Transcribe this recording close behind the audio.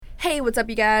Hey, what's up,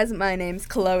 you guys? My name's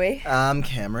Chloe. I'm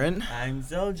Cameron. I'm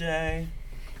Zoj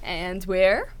And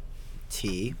we're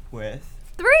T. with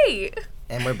 3.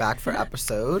 And we're back for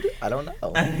episode, I don't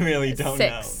know. I really don't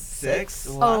 6. know. 6?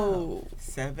 Wow. Oh.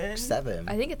 7? 7.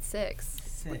 I think it's 6.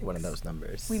 6. One of those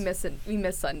numbers. We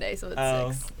miss Sunday, so it's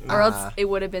Oh. 6. Or else it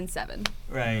would have been 7.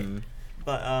 Right. Mm.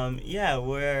 But yeah,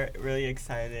 we're really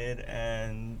excited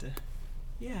and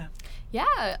yeah.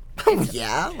 Yeah.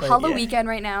 Yeah? Like, Hella yeah. weekend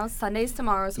right now. Sunday's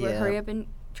tomorrow, so we're Yeah. hurry up and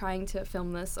trying to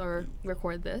film this or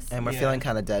record this. and we're Yeah. feeling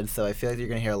kind of dead, so I feel like you're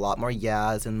going to hear a lot more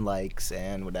yeahs and likes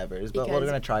and whatevers, but we're Because-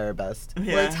 going to try our best.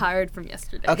 Yeah. We're tired from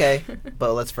yesterday. Okay,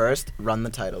 but let's first run the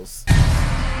titles.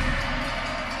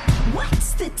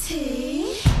 What's the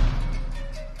tea?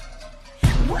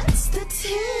 What's the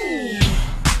tea?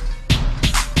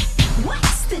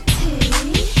 What's the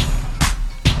tea?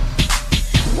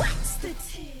 What's the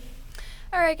tea?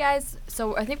 All right, guys.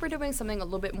 So I think we're doing something a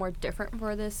little bit more different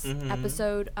for this Mhm.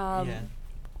 episode. Yeah.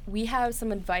 We have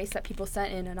some advice that people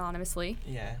sent in anonymously,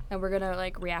 Yeah. and we're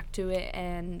gonna react to it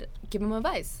and give them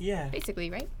advice. Yeah. Basically,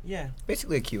 right? Yeah.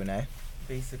 Basically a Q&A.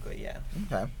 Basically, yeah.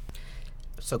 Okay.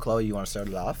 So, Chloe, you want to start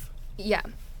it off? Yeah.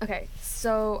 Okay.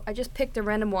 So I just picked a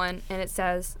random one, and it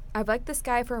says, "I've liked this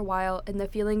guy for a while, and the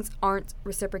feelings aren't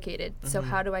reciprocated. So Mhm.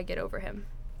 how do I get over him?"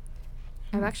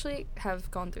 I've actually have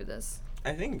gone through this.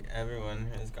 I think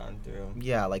everyone has gone through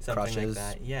Yeah, like something crushes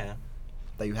like that. Yeah.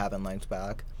 that you haven't liked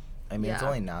back. I mean, it's Yeah.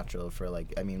 only natural for, I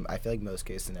feel like most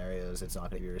case scenarios, it's not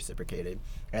going to be reciprocated.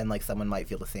 And, someone might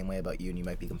feel the same way about you, and you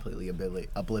might be completely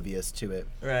oblivious to it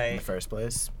in Right. the first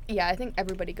place. Yeah, I think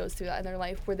everybody goes through that in their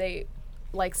life where they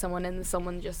like someone and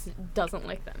someone just doesn't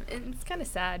like them. And it's kind of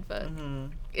sad, but Mm-hmm.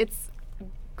 it's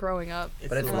growing up.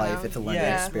 But it's I don't life. know. It's a learning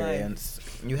Yeah. experience.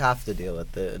 You have to deal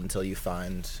with it until you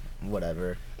find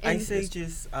whatever. I And- say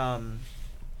just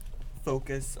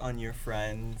focus on your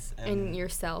friends and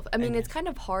yourself. I mean, and it's your- kind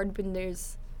of hard when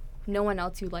there's no one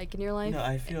else you like in your life. No,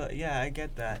 I feel I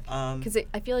get that. Because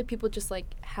I feel like people just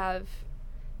have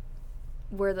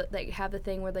where have the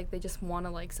thing where they just want to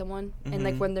like someone, and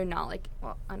Mhm. when they're not,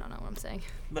 well, I don't know what I'm saying.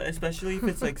 But especially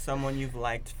if it's someone you've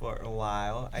liked for a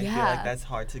while, I feel Yeah. like that's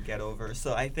hard to get over.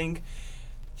 So I think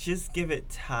just give it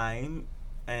time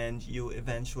and you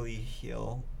eventually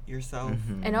heal yourself.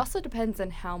 Mhm. And it also depends on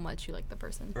how much you like the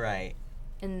person, Right.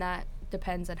 and that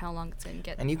depends on how long it's gonna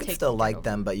get. And you can take still to get like over.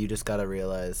 them, but you just gotta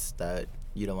realize that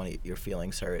you don't want your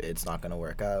feelings hurt. It's not gonna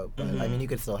work out. But I Mhm. mean, you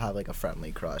could still have a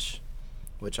friendly crush,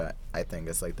 which I think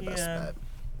is the best Yeah. bet.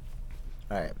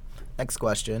 All right. Next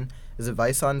question is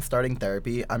advice on starting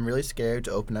therapy. I'm really scared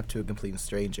to open up to a complete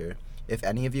stranger. If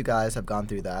any of you guys have gone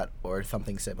through that or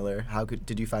something similar,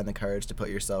 did you find the courage to put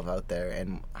yourself out there,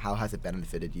 and how has it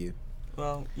benefited you?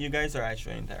 Well, you guys are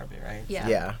actually in therapy, right? Yeah.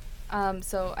 Yeah.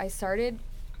 So I started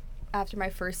after my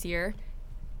first year.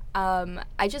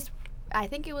 I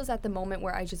think it was at the moment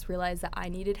where I just realized that I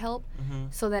needed help. Mm-hmm.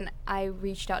 So then I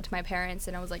reached out to my parents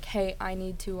and I was like, "Hey, I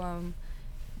need to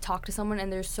talk to someone,"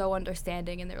 and they're so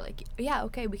understanding, and they're like, "Yeah,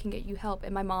 okay, we can get you help."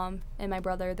 And my mom and my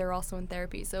brother, they're also in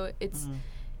therapy, so it's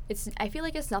I feel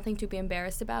like it's nothing to be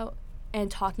embarrassed about, and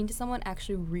talking to someone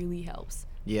actually really helps.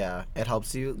 Yeah, it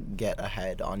helps you get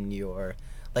ahead on your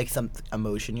some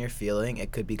emotion you're feeling.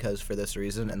 It could be because for this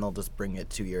reason, and they'll just bring it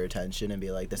to your attention and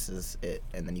be like, "This is it,"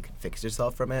 and then you can fix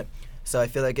yourself from it. So I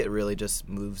feel like it really just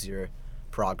moves your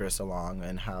progress along,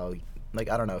 and how I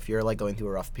don't know, if you're going through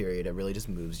a rough period, it really just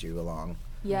moves you along.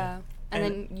 Yeah. And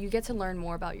And- then you get to learn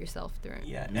more about yourself through it.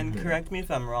 Yeah, and Mhm. correct me if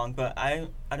I'm wrong, but I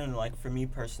don't know, for me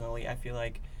personally, I feel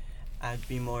like I'd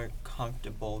be more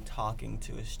comfortable talking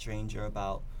to a stranger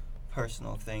about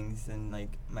personal things than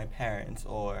my parents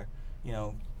or,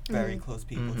 very Mhm. close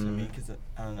people to me, Mhm. because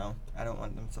I don't know, I don't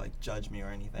want them to judge me or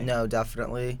anything. No,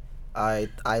 definitely. I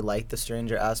like the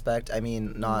stranger aspect. I mean,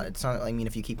 it's not. I mean,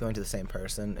 if you keep going to the same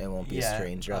person, it won't be a Yeah,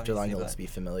 stranger. After long, obviously, you'll but- just be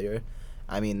familiar.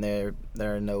 I mean, they're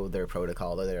know their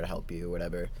protocol. They're there to help you,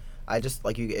 whatever. I just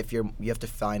if you have to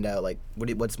find out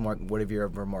what if you're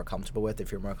ever more comfortable with,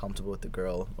 if you're more comfortable with a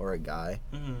girl or a guy,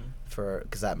 Mm-hmm.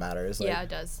 because that matters. Yeah, it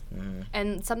does. Mhm.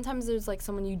 And sometimes there's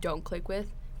someone you don't click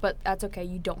with, but that's okay.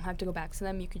 You don't have to go back to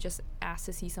them. You could just ask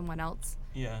to see someone else,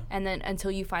 Yeah. and then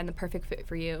until you find the perfect fit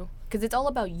for you, because it's all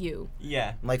about you.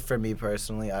 Yeah. For me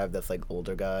personally, I have this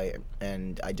older guy,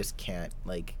 and I just can't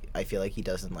I feel like he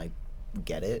doesn't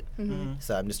get it. Mm-hmm. Mm-hmm.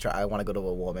 So I'm just I want to go to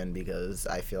a woman because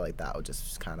I feel like that would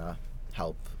just kind of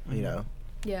help, you Mhm. know.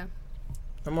 Yeah.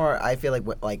 Or more, I feel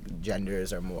like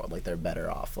genders are more they're better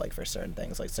off for certain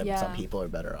things. Some Yeah. people are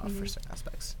better off for Mhm. certain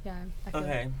aspects. Yeah. I feel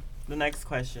Okay, the next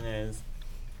question is,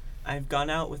 I've gone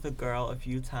out with a girl a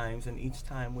few times, and each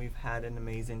time we've had an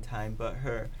amazing time, but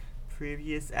her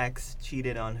previous ex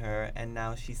cheated on her and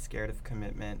now she's scared of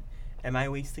commitment. Am I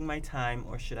wasting my time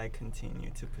or should I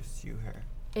continue to pursue her?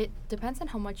 It depends on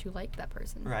how much you like that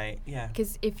person. Right, yeah.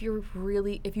 Because if you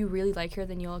really like her,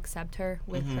 then you'll accept her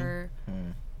with Mhm. her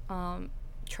Mm.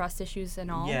 trust issues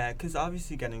and all. Yeah, because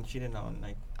obviously getting cheated on,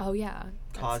 like, Oh yeah.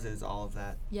 causes all of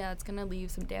that. Yeah, it's gonna leave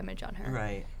some damage on her.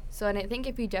 Right. So, and I think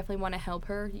if you definitely want to help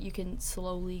her, you can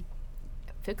slowly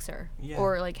fix her, Yeah.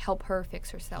 or like help her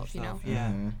fix herself. You know. Herself, yeah.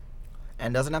 Mhm.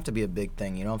 And it doesn't have to be a big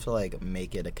thing. You don't have to like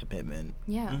make it a commitment.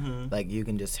 Yeah. Mm-hmm. Like you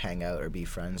can just hang out or be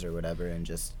friends or whatever and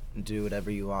just do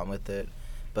whatever you want with it.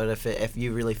 But if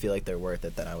you really feel like they're worth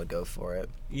it, then I would go for it.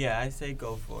 Yeah, I say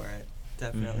go for it.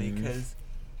 Definitely, Mhm. because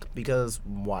Because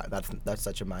why? That's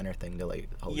such a minor thing to like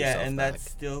hold yeah, yourself and back.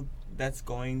 that's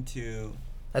going to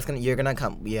You're gonna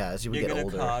come as you you're get gonna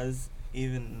older. cause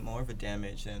even more of a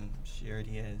damage than she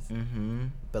already is. Mm-hmm.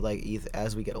 But like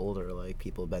as we get older, like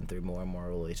people have been through more and more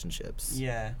relationships.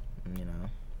 Yeah. You know.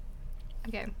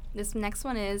 Okay. This next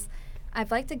one is,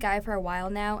 I've liked a guy for a while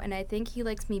now, and I think he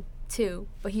likes me too,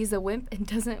 but he's a wimp and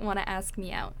doesn't want to ask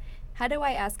me out. How do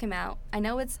I ask him out? I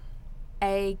know it's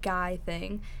a guy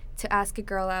thing to ask a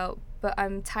girl out, but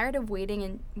I'm tired of waiting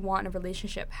and want a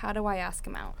relationship. How do I ask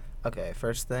him out? Okay,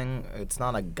 first thing, it's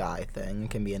not a guy thing. It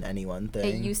can be an anyone thing.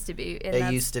 It used to be. And It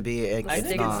that's- used to be. It's I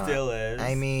think not. it still is.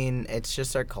 I mean, it's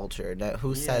just our culture. Now, who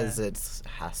Yeah. says it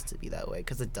has to be that way?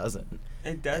 Because it doesn't.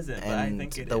 It doesn't, but And I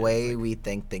think it the is. way we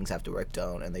think things have to work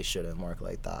don't, and they shouldn't work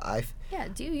like that. Yeah,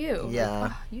 do you? Like,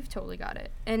 Yeah. you've totally got it.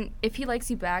 And if he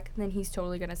likes you back, then he's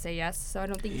totally going to say yes. So I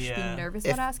don't think you should Yeah. be nervous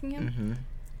If- about asking him. Mm-hmm.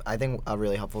 I think a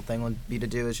really helpful thing would be to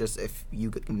do is just if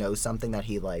you know something that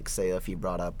he likes, say if he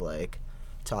brought up like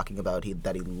talking about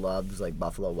that he loves like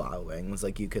Buffalo Wild Wings,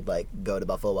 like you could like go to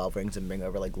Buffalo Wild Wings and bring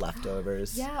over like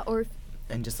leftovers. Yeah, or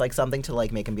And just like something to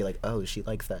like make him be like, oh, she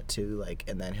likes that too, like,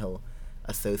 and then he'll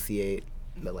associate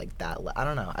like that. I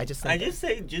don't know. I just think I just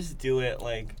say just do it,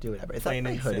 like, do whatever. Is that plain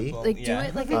my and hoodie? simple. Like, do yeah.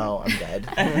 it like a- Oh, I'm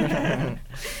dead.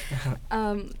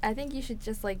 I think you should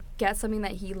just like get something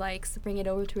that he likes, bring it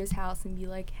over to his house, and be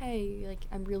like, "Hey, like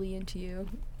I'm really into you."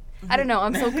 I don't know.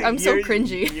 I'm so You're-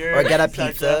 cringy. You're Or get a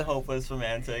such pizza. A hopeless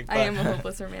romantic. I am a but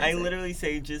hopeless romantic. I literally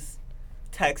say just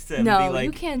text him. No, be you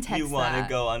like, can't text You want that. to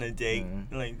go on a date?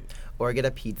 Mm. Like, Or get a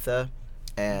pizza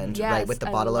and Yes, write with the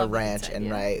I bottle love of that ranch and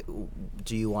idea. write,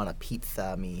 do you want a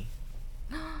pizza me?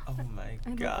 oh my I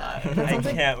love god, that. That I sounds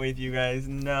like- can't with you guys.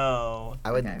 No.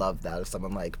 I would Okay. love that if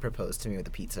someone like proposed to me with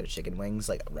a pizza or chicken wings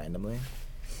like randomly.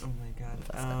 Oh my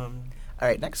That's god. All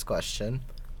right, next question.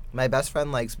 My best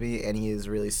friend likes me and he is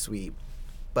really sweet,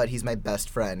 but he's my best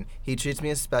friend. He treats me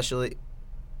especially.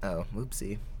 Oh,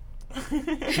 whoopsie.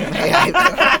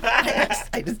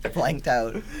 I just blanked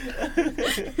out.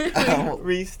 Oh.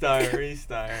 Restart.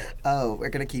 Oh, we're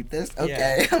gonna keep this?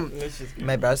 Okay. Yeah, let's just go.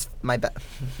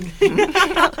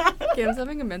 Cam's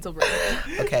having a mental break.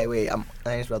 Okay, wait.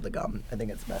 I just rolled the gum. I think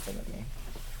it's messing with me.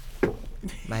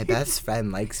 My best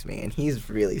friend likes me, and he's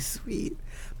really sweet.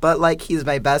 But, like, he's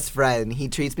my best friend. He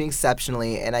treats me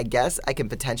exceptionally, and I guess I can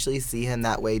potentially see him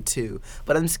that way, too.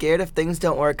 But I'm scared if things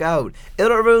don't work out.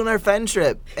 It'll ruin our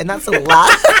friendship, and that's the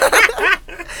last...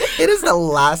 It is the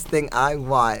last thing I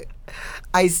want.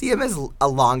 I see him as a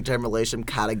long-term relationship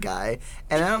kind of guy,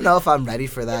 and I don't know if I'm ready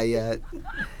for that yet.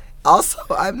 Also,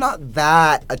 I'm not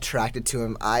that attracted to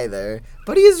him either,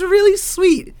 but he is really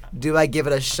sweet. Do I give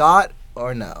it a shot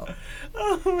or no?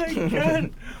 Oh my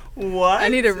god. What? I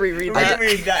need to reread that.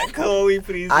 Reread that, Chloe,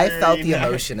 please. I felt reread the that.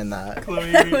 emotion in that. Chloe,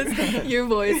 That read- was your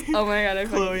voice. Oh my god, I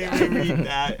Chloe, fucking died. read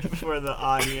that for the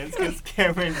audience because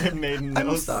Cameron it made no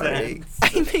I'm sorry. sense.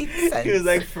 I made sense. He was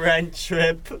like friend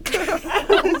trip.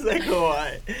 I was like,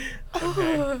 what?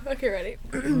 Okay. Okay, ready.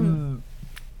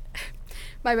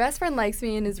 My best friend likes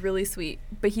me and is really sweet,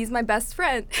 but he's my best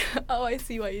friend. Oh, I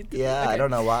see why you did Yeah, that. I Okay. don't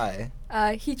know why.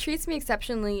 He treats me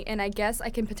exceptionally, and I guess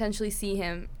I can potentially see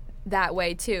him that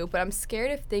way too, but I'm scared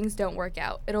if things don't work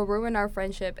out. It'll ruin our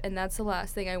friendship, and that's the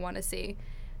last thing I want to see.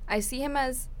 I see him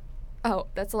as... Oh,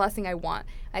 that's the last thing I want.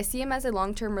 I see him as a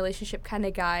long-term relationship kind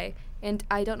of guy, and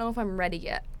I don't know if I'm ready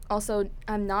yet. Also,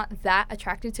 I'm not that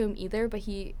attracted to him either, but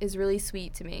he is really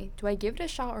sweet to me. Do I give it a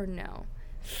shot or no?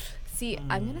 See,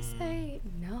 I'm going to say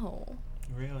no.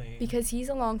 Really? Because he's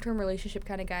a long-term relationship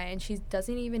kind of guy, and she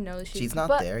doesn't even know that She's not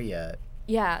but- there yet.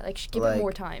 Yeah, like give it Like,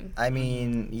 more time. I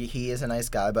mean, he is a nice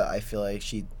guy, but I feel like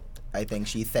I think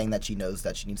she's saying that she knows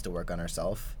that she needs to work on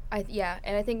herself. Yeah,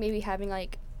 and I think maybe having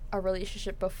like a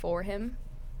relationship before him,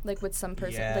 like with some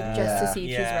person, like Yeah. just to see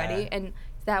if Yeah. she's ready, and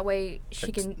that way she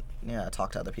Or can, Yeah,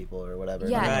 talk to other people or whatever.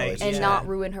 yeah, not in a Right, and relationship. not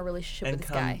ruin her relationship and with this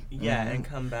come, guy, yeah, Mhm. and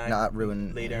come back Not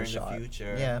ruin later her in shot. the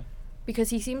future. Yeah.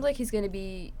 because he seems like he's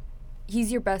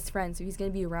he's your best friend, so he's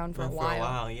gonna be around for a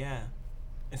while. Yeah.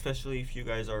 Especially if you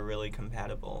guys are really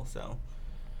compatible. So,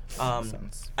 Makes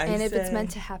sense. And if it's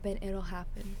meant to happen, it'll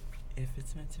happen. If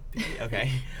it's meant to be,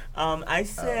 okay. I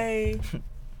say,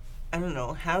 I don't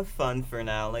know, have fun for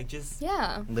now. Like, just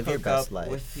Yeah. Live your hook best up life.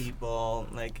 with people.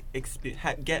 Like,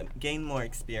 gain more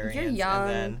experience, young. and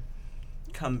then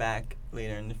come back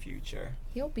later in the future.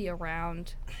 He'll be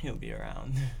around. He'll be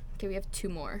around. Okay, we have 2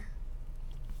 more.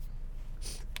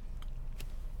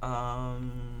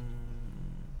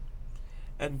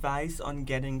 Advice on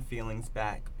getting feelings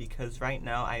back, because right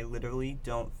now I literally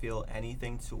don't feel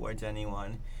anything towards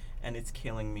anyone, and it's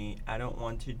killing me. I don't know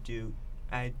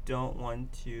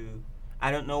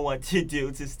what to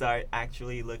do to start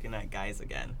actually looking at guys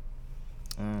again.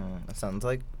 It sounds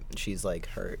like she's like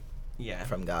hurt Yeah.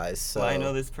 from guys. So Well, I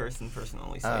know this person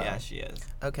personally, so yeah, she is.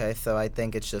 Okay, so I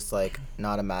think it's just like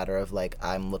not a matter of like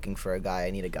I'm looking for a guy, I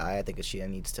need a guy. I think she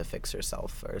needs to fix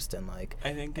herself first, and like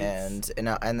I think it's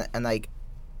and like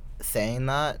saying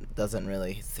that doesn't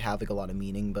really have like a lot of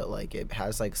meaning, but like it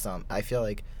has like some. I feel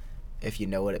like if you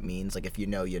know what it means, like if you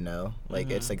know,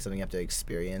 like it's like something you have to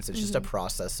experience. It's just a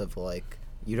process of like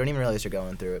you don't even realize you're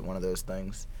going through it. One of those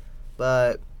things,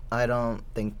 but I don't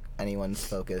think anyone's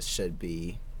focus should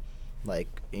be like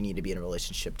you need to be in a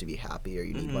relationship to be happy or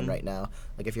you need one right now.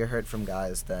 Like if you're hurt from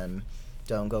guys, then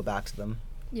don't go back to them.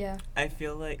 Yeah. I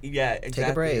feel like exactly Take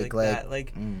a break, like that.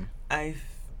 Like I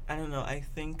don't know. I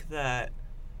think that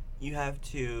you have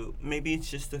to. Maybe it's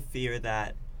just the fear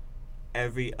that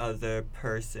every other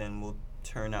person will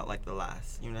turn out like the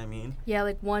last. You know what I mean? Yeah,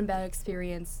 like one bad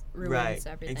experience ruins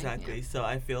everything. Exactly. Yeah. So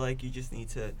I feel like you just need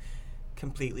to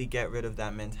completely get rid of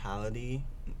that mentality,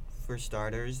 for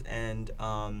starters, and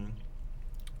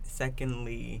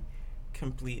secondly,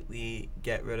 completely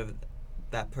get rid of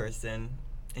that person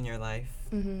in your life.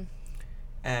 Mhm.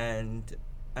 And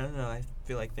I don't know. I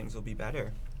feel like things will be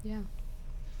better. Yeah.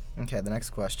 Okay, the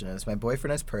next question is, my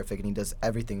boyfriend is perfect and he does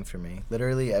everything for me,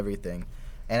 literally everything,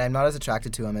 and I'm not as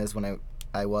attracted to him as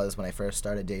I was when I first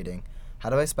started dating. How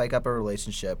do I spike up a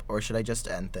relationship, or should I just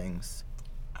end things?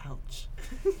 Ouch.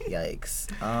 Yikes.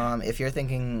 If you're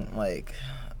thinking like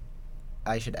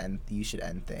you should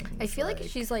end things. I feel like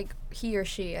she's like he or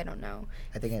she, I don't know.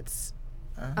 I think it's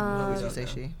We did you don't say know.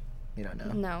 she? You don't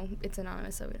know. No, it's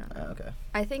anonymous, so we don't know. Oh, okay.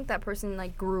 I think that person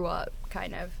like grew up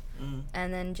kind of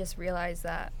and then just realized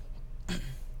that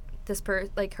this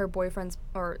her boyfriend's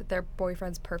or their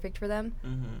boyfriend's perfect for them,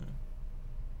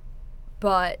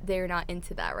 but they're not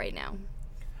into that right now.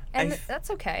 And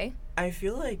that's okay. I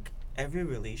feel like every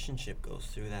relationship goes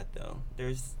through that, though.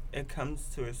 It comes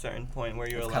to a certain point where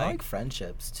you're It's kind of like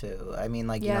friendships too. I mean,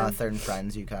 like you know, certain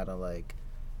friends you kind of like,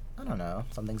 I don't know,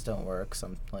 some things don't work.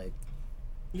 Some like.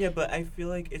 Yeah, but I feel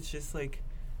like it's just like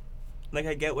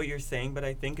I get what you're saying, but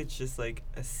I think it's just like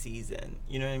a season.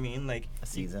 You know what I mean? Like A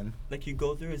season. Like you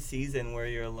go through a season where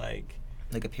you're like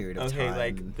A period of okay, time.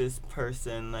 like this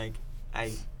person, like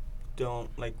I don't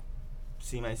like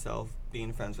see myself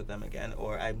being friends with them again,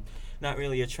 or I'm not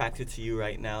really attracted to you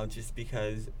right now just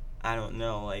because I don't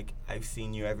know, like I've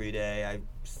seen you every day, I've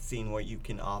seen what you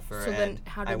can offer, So and then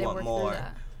how I do they want work more. through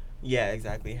that? Yeah,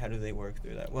 exactly. How do they work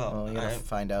through that? Well, you gotta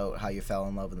find out how you fell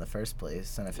in love in the first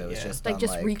place, and if it was just like on,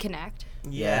 just reconnect.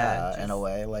 Yeah, in a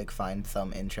way, like find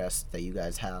some interest that you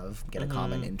guys have, get a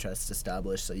common interest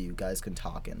established, so you guys can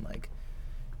talk and like,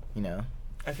 you know.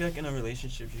 I feel like in a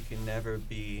relationship you can never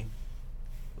be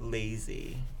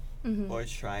lazy or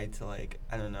try to like,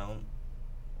 I don't know.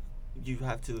 You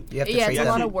have to. You have to it's a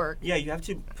lot of work. Yeah, you have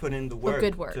to put in the work,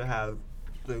 good work to have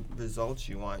the results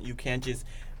you want. You can't just,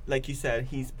 like you said,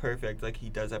 he's perfect. Like he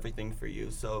does everything for you,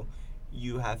 so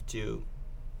you have to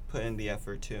put in the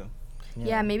effort too.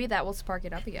 Yeah, maybe that will spark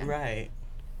it up again. Right.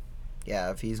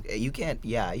 Yeah, if you can't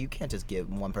just give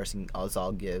one person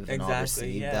all give and all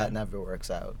receive. Yeah. That never works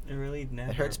out. It really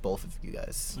never. It hurts both of you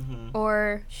guys.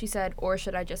 Or she said, or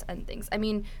should I just end things? I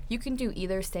mean, you can do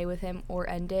either stay with him or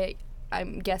end it.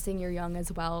 I'm guessing you're young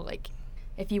as well. Like,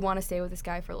 if you want to stay with this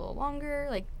guy for a little longer,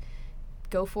 like,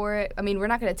 go for it. I mean, we're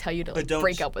not going to tell you to like,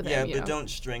 break up with him. Yeah, but don't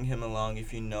string him along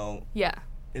if you know. Yeah.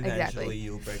 Eventually exactly.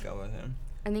 you'll break up with him.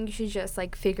 I think you should just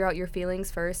like figure out your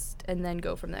feelings first and then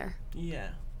go from there. Yeah.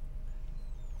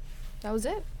 That was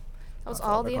it. That was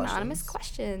all the anonymous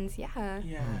questions. Yeah.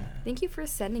 Yeah. Thank you for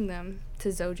sending them to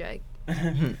Zojeg.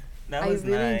 That I was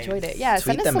really nice. enjoyed it. Yeah, Tweet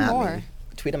send us them some at more. me.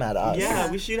 Tweet them at us. Yeah,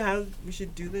 Yeah. we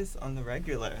should do this on the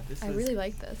regular. I really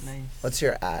like this. Nice. What's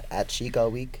your at Chic all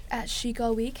week? At Chic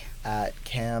all week. At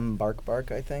Cam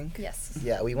Bark, I think. Yes.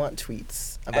 Yeah, we want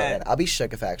tweets about it. I'll be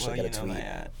shook if I actually get a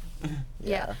tweet.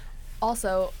 Yeah.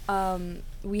 Also,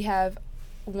 we have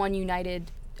one united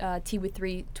Tea with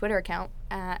 3 Twitter account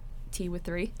at Tea with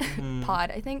 3 Mhm.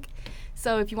 pod, I think.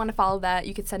 So if you want to follow that,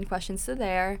 you could send questions to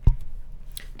there,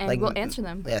 and Like, we'll answer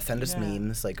them. Yeah, send us Yeah.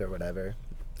 memes, like, or whatever.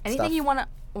 Anything Stuff. you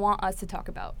want us to talk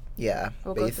about. Yeah,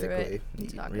 We'll go through basically. it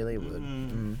and You talk. really would.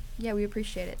 Mhm. Mm. Yeah, we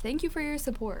appreciate it. Thank you for your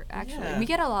support. Actually, Yeah. we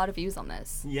get a lot of views on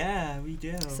this. Yeah, we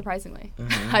do. Surprisingly,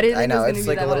 Mhm. I didn't think know, it was gonna it's be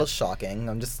like that a little much. shocking.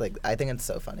 I'm just like, I think it's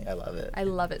so funny. I love it. I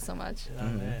love it so much.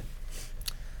 Love Mhm. it.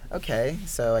 Okay,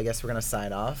 so I guess we're gonna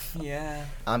sign off. Yeah.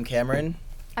 I'm Cameron.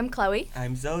 I'm Chloe.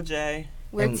 I'm Zoj.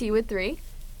 We're And- Tea with 3.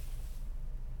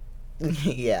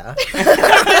 Yeah.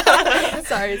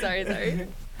 sorry.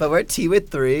 But we're Tea with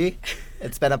 3.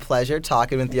 It's been a pleasure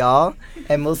talking with y'all,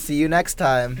 and we'll see you next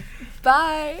time.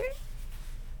 Bye.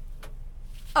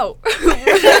 Oh.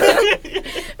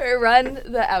 Run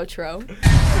the outro.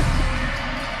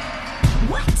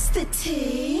 What's the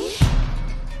tea?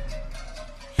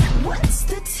 What's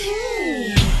the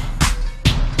tea?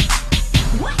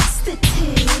 What's the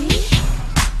tea?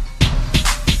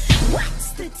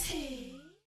 What's the tea?